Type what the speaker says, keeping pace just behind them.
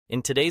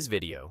In today's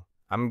video,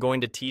 I'm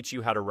going to teach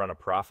you how to run a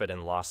profit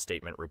and loss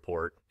statement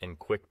report in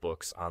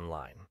QuickBooks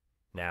Online.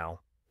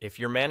 Now, if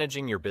you're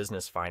managing your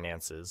business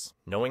finances,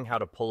 knowing how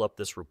to pull up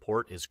this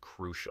report is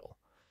crucial.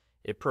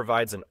 It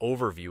provides an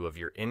overview of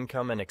your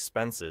income and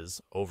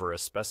expenses over a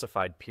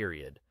specified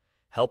period,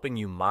 helping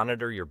you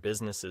monitor your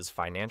business's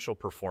financial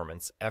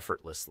performance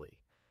effortlessly.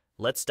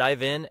 Let's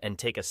dive in and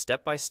take a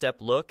step-by-step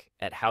look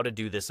at how to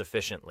do this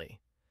efficiently.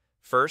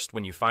 First,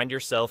 when you find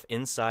yourself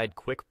inside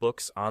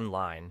QuickBooks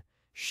Online,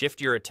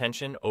 shift your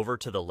attention over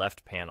to the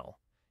left panel.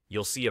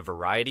 You'll see a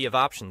variety of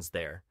options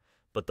there,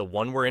 but the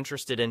one we're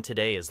interested in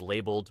today is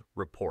labeled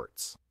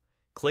Reports.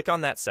 Click on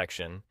that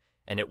section,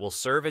 and it will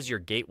serve as your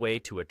gateway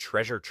to a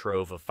treasure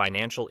trove of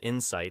financial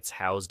insights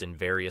housed in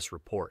various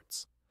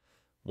reports.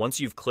 Once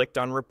you've clicked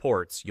on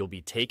Reports, you'll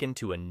be taken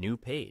to a new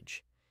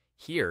page.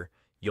 Here,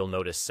 you'll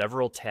notice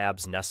several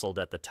tabs nestled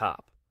at the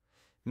top.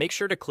 Make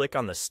sure to click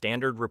on the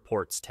Standard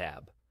Reports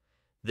tab.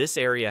 This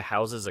area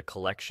houses a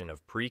collection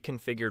of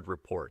pre-configured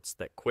reports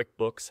that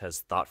QuickBooks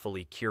has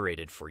thoughtfully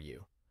curated for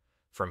you.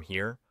 From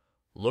here,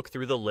 look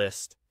through the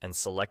list and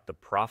select the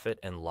Profit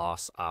and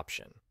Loss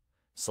option.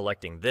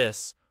 Selecting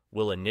this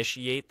will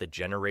initiate the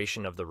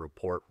generation of the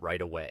report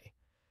right away.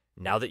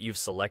 Now that you've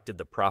selected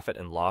the Profit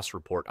and Loss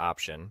report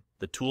option,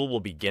 the tool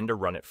will begin to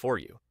run it for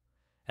you.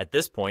 At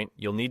this point,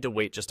 you'll need to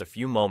wait just a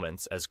few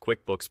moments as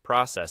QuickBooks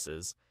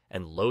processes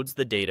and loads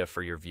the data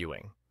for your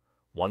viewing.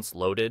 Once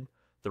loaded,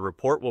 the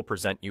report will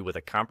present you with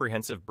a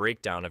comprehensive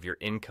breakdown of your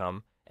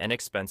income and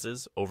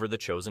expenses over the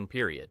chosen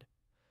period.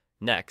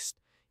 Next,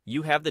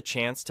 you have the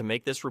chance to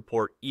make this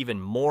report even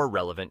more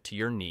relevant to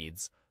your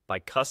needs by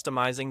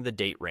customizing the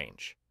date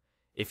range.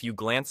 If you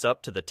glance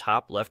up to the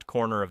top left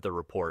corner of the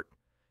report,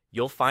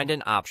 you'll find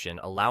an option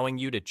allowing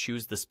you to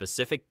choose the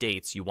specific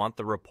dates you want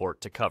the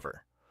report to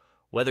cover.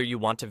 Whether you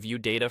want to view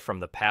data from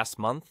the past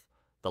month,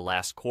 the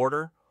last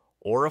quarter,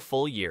 or a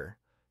full year,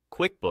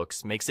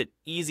 QuickBooks makes it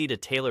easy to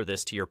tailor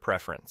this to your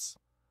preference.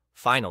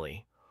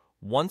 Finally,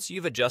 once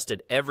you've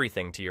adjusted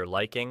everything to your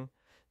liking,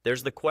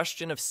 there's the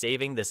question of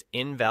saving this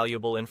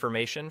invaluable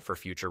information for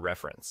future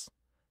reference.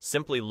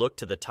 Simply look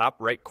to the top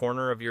right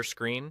corner of your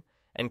screen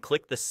and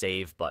click the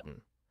Save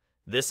button.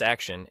 This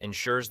action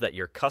ensures that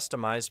your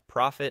customized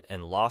profit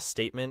and loss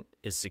statement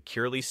is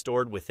securely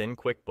stored within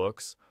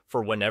QuickBooks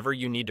for whenever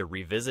you need to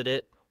revisit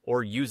it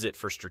or use it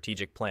for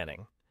strategic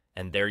planning.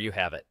 And there you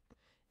have it.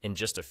 In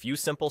just a few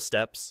simple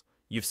steps,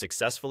 you've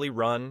successfully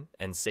run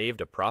and saved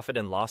a profit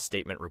and loss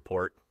statement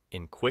report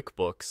in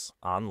QuickBooks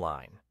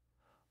Online.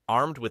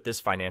 Armed with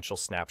this financial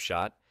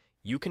snapshot,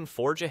 you can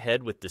forge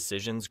ahead with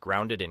decisions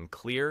grounded in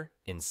clear,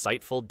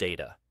 insightful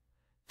data.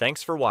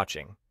 Thanks for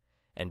watching,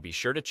 and be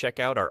sure to check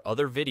out our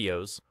other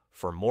videos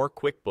for more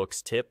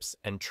QuickBooks tips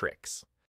and tricks.